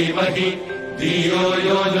देवस्य धीमहि धियो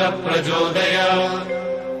यो न प्रचोदयात्.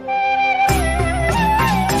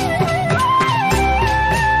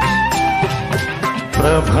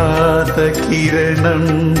 പ്രഭാതകിരണം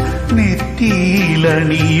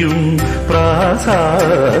നെറ്റിയിലണിയും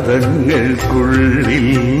പ്രാസാദങ്ങൾക്കുള്ളിൽ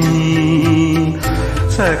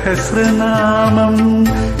സഹസ്രനാമം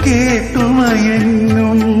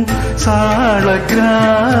കേട്ടുമയങ്ങും സാളഗ്രാമങ്ങൾ.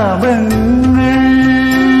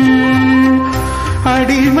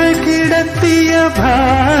 അടിമ കിടത്തിയ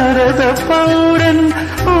ഭാരത പൗരൻ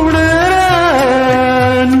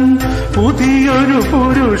ഉണരാൻ പുതിയൊരു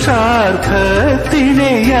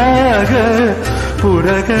പുരുഷാർത്ഥത്തിനെയാക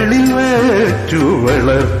പുരകളിൽ വച്ചു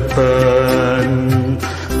വളർത്താൻ.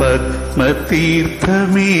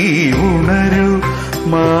 പത്മതീർത്ഥമേ ഉണരൂ,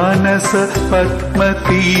 മാനസ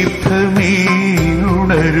പത്മതീർത്ഥമേ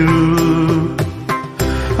ഉണരൂ.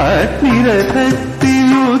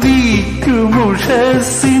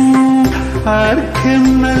 അഗ്നിരഥത്തിലുദിക്കുമുഷസ്സിൻ ആർഘ്യം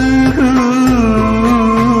നൽകൂ.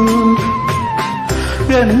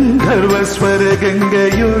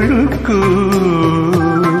 ഗന്ധർവസ്വരഗംഗയൊഴുക്കൂ,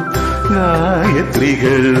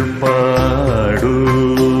 ഗായത്രികൾ പാടൂ.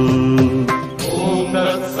 ॐ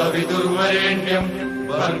तत्सवितुर्वरेण्यं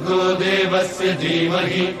भर्गो देवस्य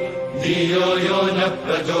धीमहि धियो यो न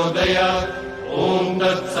प्रचोदयात्. ॐ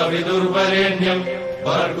तत्सवितुर्वरेण्यं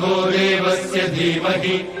भर्गो देवस्य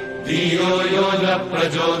धीमहि धियो यो न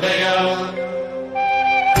प्रचोदयात्.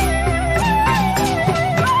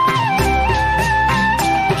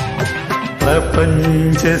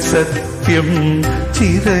 പ്രപഞ്ചസത്യം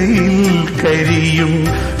ചിരയിൽ കരിയും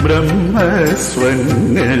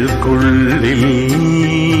ബ്രഹ്മസ്വങ്ങൾക്കുള്ളിൽ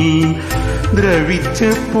ദ്രവിച്ച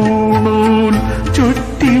പൂണൂൽ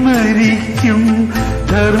ചുറ്റിമരിക്കും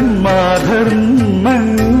ധർമാധർമ്മങ്ങൾ.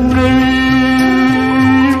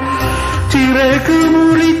 ചിറകു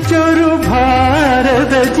മുറിച്ചൊരു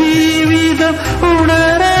ഭാരത ജീവിതം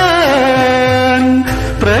ഉണരാൻ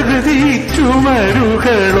പ്രകൃതി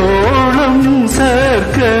ചുമരുകളോളം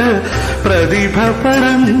സർഗ പ്രതിഭ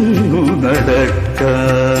പറന്നു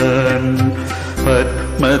നടക്കാൻ.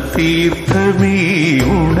 പത്മതീർത്ഥമേ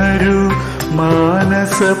ഉണരൂ,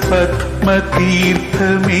 മാനസ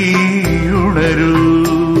പത്മതീർത്ഥമേ ഉണരൂ.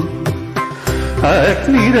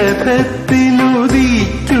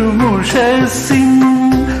 അഗ്നിരഥത്തിലുദിക്കുമുഷസ്സിൻ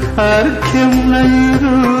അർഘ്യം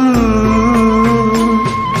നൽകൂ.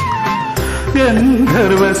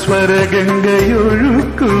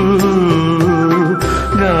 ഗന്ധർവസ്വരഗംഗയൊഴുക്കൂ,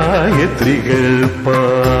 ഗായത്രികൾ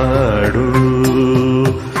പാടൂ.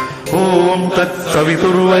 ഓം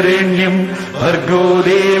തത്സവിതുർവരേണ്യം ഭർഗോ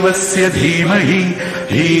ദേവസ്യ ധീമഹി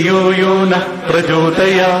ധിയോ യോ നഃ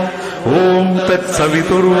പ്രചോദയാത്. ഓം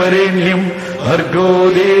തത്സവിതുർവരേണ്യം ഭർഗോ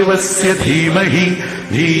ദേവസ്യ ധീമഹി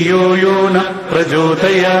ധിയോ യോ നഃ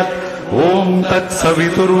പ്രചോദയാത്. ഓം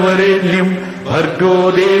തത്സവിതുർവരേണ്യം ഭർഗോ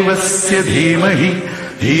ദേവസ്യ ധീമഹി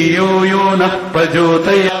ധിയോ യോ നഃ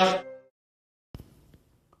പ്രചോദയാത്.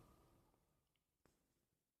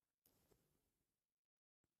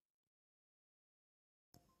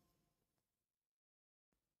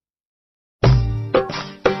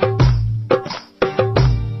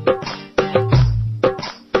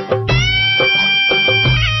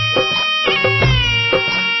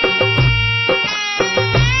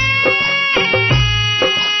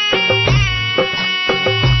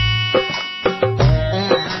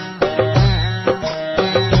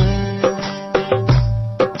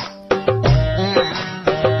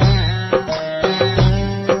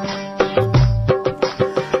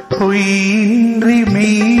 பொய்யின்றி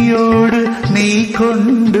மெய்யோடு நீ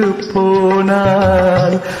கொண்டு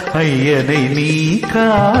போனால் ஐயனை நீ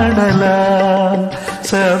காணலாம்.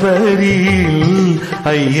 சபரியில்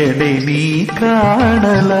ஐயனை நீ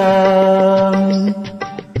காணலாம்.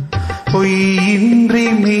 பொய்யின்றி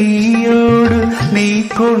மெய்யோடு நீ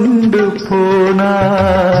கொண்டு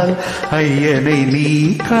போனால் ஐயனை நீ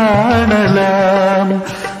காணலாம்.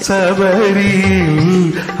 சபரியில்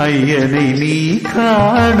ஐயனை நீ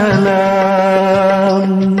காணலாம்.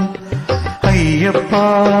 ஐயப்பா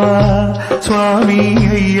சுவாமி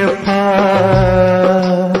ஐயப்பா,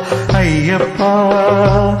 ஐயப்பா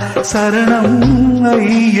சரணம்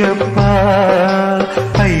ஐயப்பா.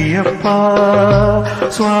 ஐயப்பா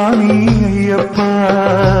சுவாமி ஐயப்பா,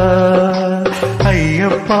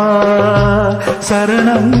 ஐயப்பா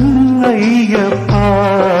சரணம் ஐயப்பா.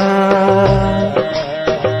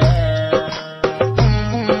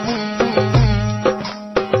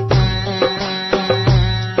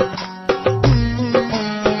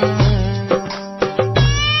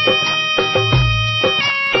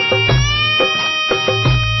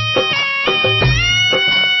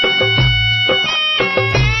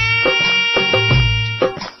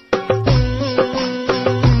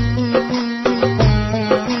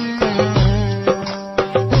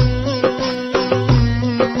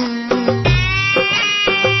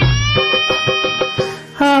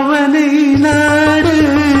 நாடு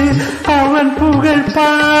அவன் புகழ்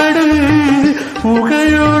பாடு,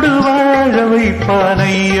 புகழோடு வாழ வைப்பான்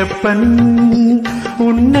ஐயப்பன்.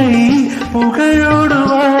 உன்னை புகழோடு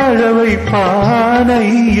வாழ வைப்பான்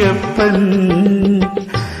ஐயப்பன்.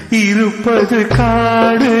 இருப்பது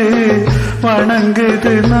காடு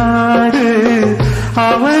வணங்குது நாடு,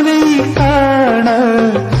 அவனை காண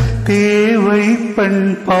தேவை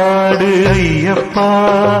பண்பாடு. ஐயப்பா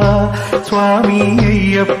சுவாமி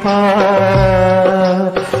ஐயப்பா,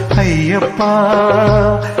 ஐயப்பா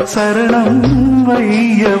சரணம்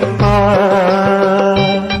ஐயப்பா.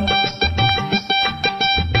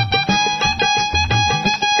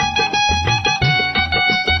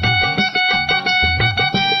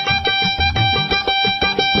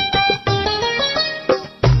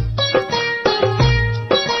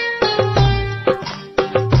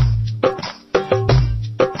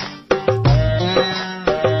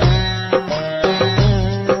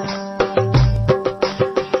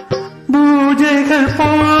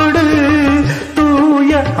 போடு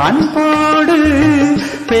தூய அன்போடு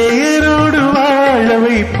பெயரோடு வாழ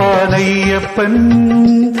வைப்பான் ஐயப்பன்.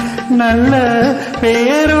 நல்ல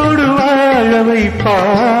பெயரோடு வாழ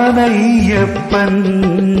வைப்பான் ஐயப்பன்.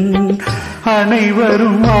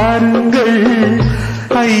 அனைவரும் வாருங்கள்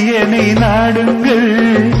ஐயனை நாடுங்கள்,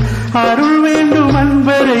 அருள் வேண்டும்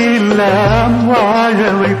அன்பரை எல்லாம் வாழ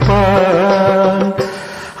வைப்பான்.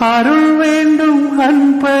 அருள் வேண்டும்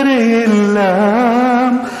அன்பரை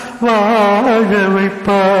எல்லாம் வாழ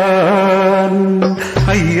வைப்பான்.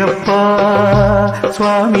 ஐயப்பா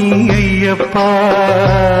சுவாமி ஐயப்பா,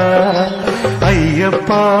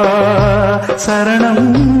 ஐயப்பா சரணம்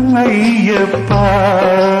ஐயப்பா,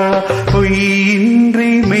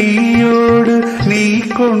 பொய்யின்றி மெய்யோடு நீ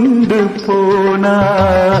கொண்டு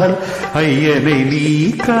போனார் ஐயனை நீ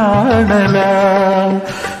காணலாம்,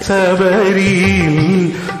 சபரியில்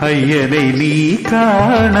ஐயனை நீ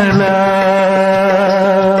காணலாம்.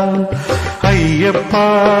 ஐயப்பா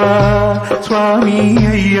சுவாமி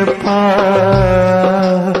ஐயப்பா,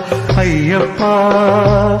 ஐயப்பா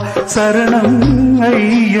சரணம்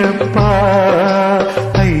ஐயப்பா,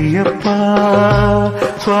 ஐயப்பா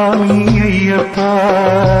சுவாமி ஐயப்பா.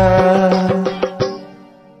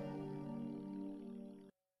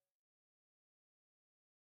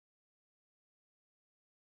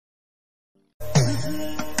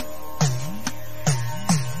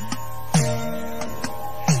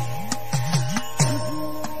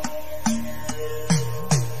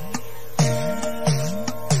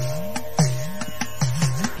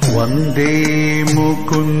 वन्दे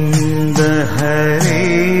मुकुन्द हरे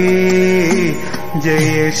जय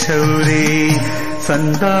शौरे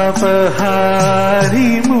सन्तापहारि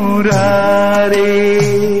मुरारे,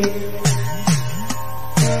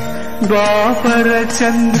 द्वापर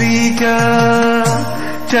चन्द्रिका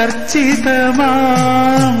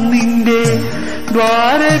चर्चितमां निन्दे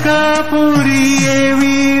द्वारकापुरिये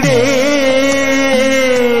वीडे,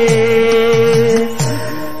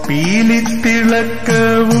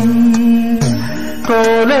 പീലിത്തിളക്കവും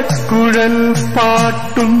കോലക്കുഴൽ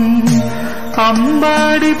പാട്ടും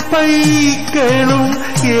അമ്പാടിപ്പൈക്കളും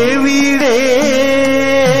എവിടെ,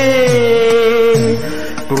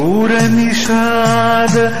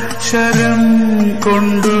 ക്രൂരനിഷാദ ശരം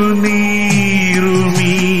കൊണ്ടു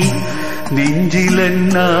നീറുമീ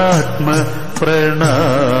നെഞ്ചിലെന്നാത്മ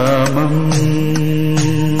പ്രണാമം.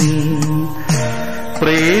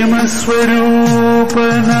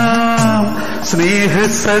 പ്രേമസ്വരൂപനാം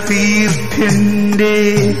സ്നേഹസതീർത്ഥ്യന്റെ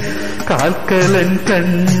കാൽക്കലൻ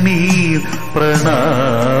കണ്ണീർ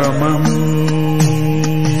പ്രണാമം.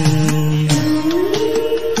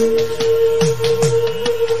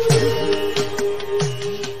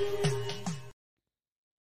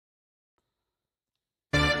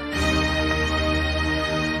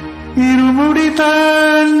 ഇരുമുടി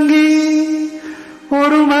താങ്കി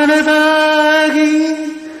ഒരു മനതാകി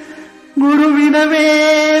ഗുരുവിനവേ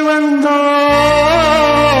വന്നോ,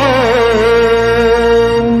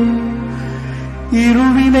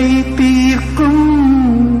 ഇരുവിனை தீர்க்கும்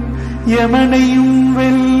யமனையும்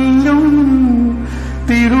வெல்லும்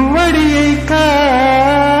திருவடியை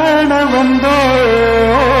காண வந்தோ.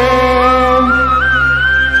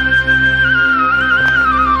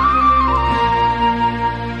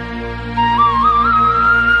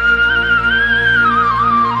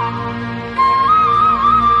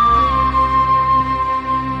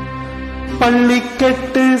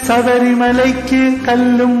 பள்ளிக்கட்டு சபரிமலைக்கு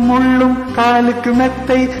கல்லும் முள்ளும் காலுக்கு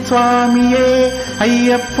மெத்தை சுவாமியே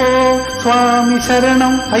ஐயப்போ சுவாமி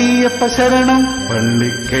சரணம் ஐயப்ப சரணம்.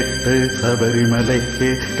 பள்ளிக்கட்டு சபரிமலைக்கு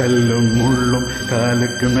கல்லும் முள்ளும்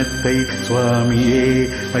காலுக்கு மெத்தை சுவாமியே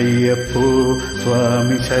ஐயப்போ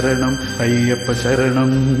சுவாமி சரணம் ஐயப்ப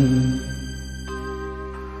சரணம்.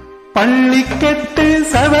 பள்ளிக்கட்டு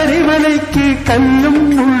சபரிமலைக்கு கல்லும்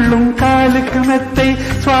முள்ளும் காலுக்கு மெத்தை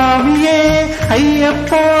சுவாமியே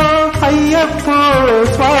ஐயப்போ ஐயப்போ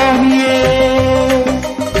சுவாமியே.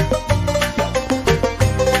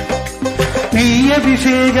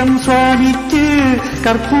 நெய்யபிஷேகம் சுவாமிக்கு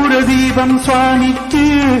கற்பூர தீபம் சுவாமிக்கு,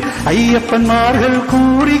 ஐயப்பன்மார்கள்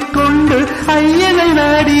கூறிக்கொண்டு ஐயனை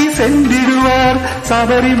நாடி சென்றிடுவார்,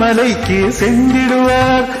 சபரிமலைக்கு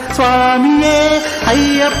சென்றிடுவார் சுவாமியே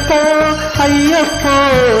ஐயப்போ ஐயப்போ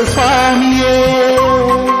சுவாமியே.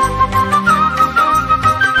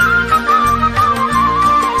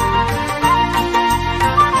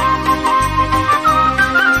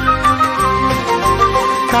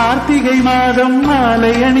 கார்த்திகை மாதம்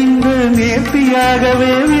மாலை அணிந்து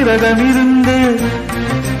நேர்த்தியாகவே விரதமிருந்து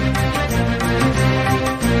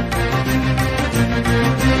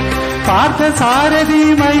பார்த்த சாரதி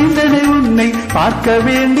மைந்தனை உன்னை பார்க்க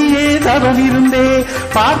வேண்டியே தவமிருந்தே,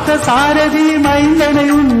 பார்த்த சாரதி மைந்தனை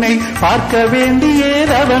உன்னை பார்க்க வேண்டியே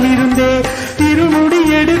தவமிருந்தே. திருமுடி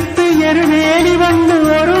எடுத்து எருவேலி வந்து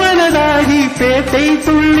ஒருவனதாகி பேட்டை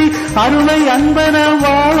துள்ளி அருமை அன்பன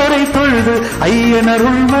வாவரை தொழுது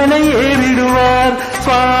ஐயனருள்மலை ஏறிடுவார்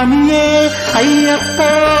சுவாமியே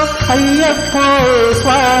ஐயப்போ ஐயப்போ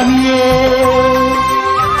சுவாமியே.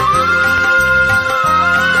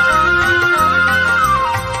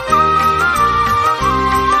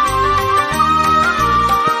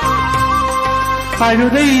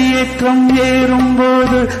 அழுதை ஏற்றம்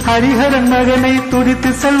ஏறும்போது ஹரிஹரன் மகனை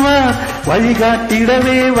துடித்து செல்வார்.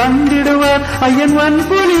 வழிகாட்டிடவே வந்திடுவார். ஐயன்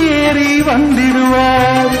வன்புலி ஏறி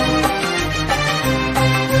வந்திடுவார்.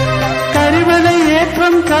 கரிமலை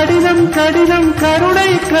ஏற்றம் கடினம் கடினம்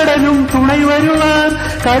கருணை கடலும் துணை வருவார்.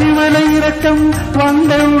 கரிமலை இரக்கம்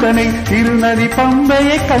வந்தவுடனே திருநதி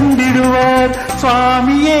பம்பையை கண்டிடுவார்.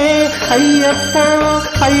 சுவாமியே ஐயப்போ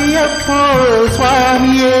ஐயப்போ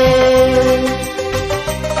சுவாமியே.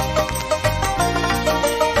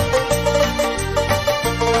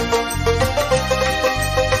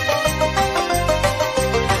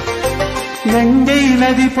 கங்கை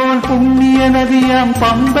நதி போல் புண்ணிய நதியாம்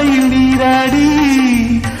பம்பையில் நீராடி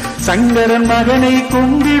சங்கரன் மகனை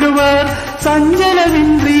கும்பிடுவார்.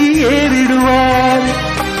 சஞ்சலமின்றி ஏறிடுவார்.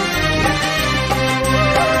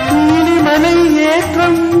 நீலிமலை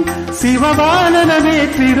ஏற்றம்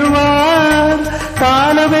சிவபாலனமேற்றிடுவார்.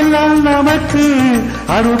 காலமெல்லாம் நமக்கு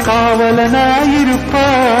அருள்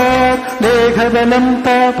காவலனாயிருப்பார். தேகபலம் த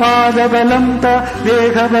பாதபலம் த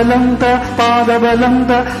தேகபலம் த பாதபலம்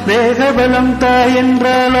த தேகபலம் த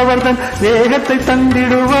என்றால் அவர்தன் வேகத்தை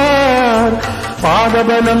தந்திடுவார்.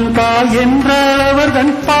 பாதபலம் தா என்றால்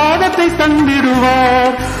அவர்தன் பாதத்தை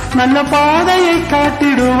தந்திடுவார். நல்ல பாதையை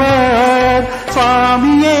காட்டிடுவார்.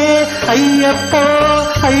 சுவாமியே ஐயப்போ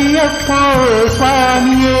ஐயப்போ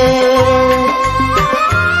சுவாமியே.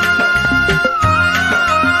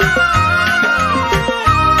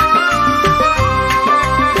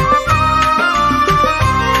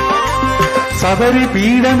 சபரி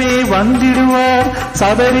பீடமே வந்திடுவார்.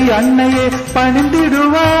 சபரி அன்னையே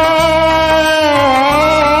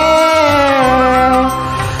பணிந்திடுவார்.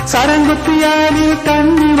 சரங்குத்தியானில்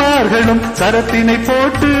கன்னிமார்களும் சரத்தினை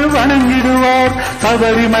போட்டு வணங்கிடுவார்.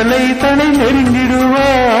 சபரிமலை தனை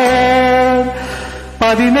நெருங்கிடுவார்.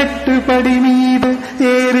 18 படி மீது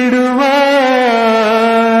ஏறிடுவார்.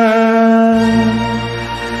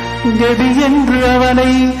 கதி என்று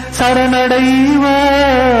அவனை சரணடைவார்.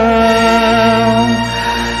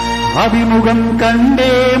 அபிமுகம்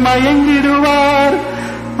கண்டே மயங்கிடுவார்.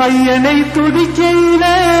 ஐயனை துதிக்கையில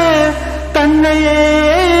தன்னையே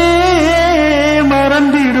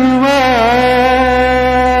மறந்திடுவார்.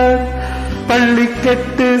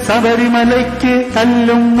 பள்ளிக்கட்டு சபரிமலைக்கு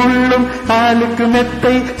கல்லும் முள்ளும் காலுக்கு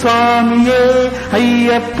மெத்தை. சுவாமியே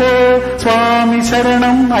ஐயப்போ சுவாமி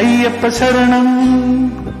சரணம் ஐயப்ப சரணம்.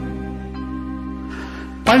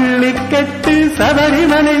 பள்ளிக்கட்டு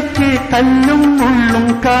சபரிமலைக்கு கல்லும்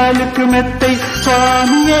முள்ளும் காலுக்கு மெத்தை.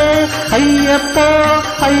 சுவாமியே ஐயப்போ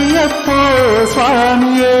ஐயப்போ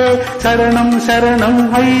சுவாமியே சரணம் சரணம்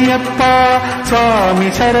ஐயப்பா. சுவாமி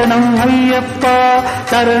சரணம் ஐயப்பா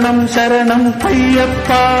சரணம் சரணம்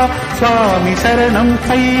ஐயப்பா. சுவாமி சரணம்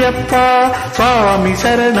ஐயப்பா சுவாமி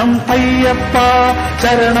சரணம் ஐயப்பா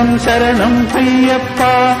சரணம் சரணம்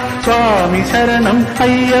ஐயப்பா. சுவாமி சரணம்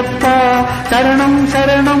ஐயப்பா சரணம்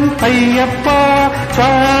சரணம் ஐயப்பா.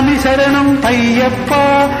 சுவாமி சரணம் ஐயப்பா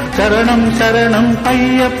சரணம் சரணம்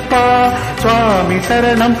ஐயப்பா. சுவாமி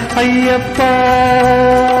சரணம் ஐயப்பா.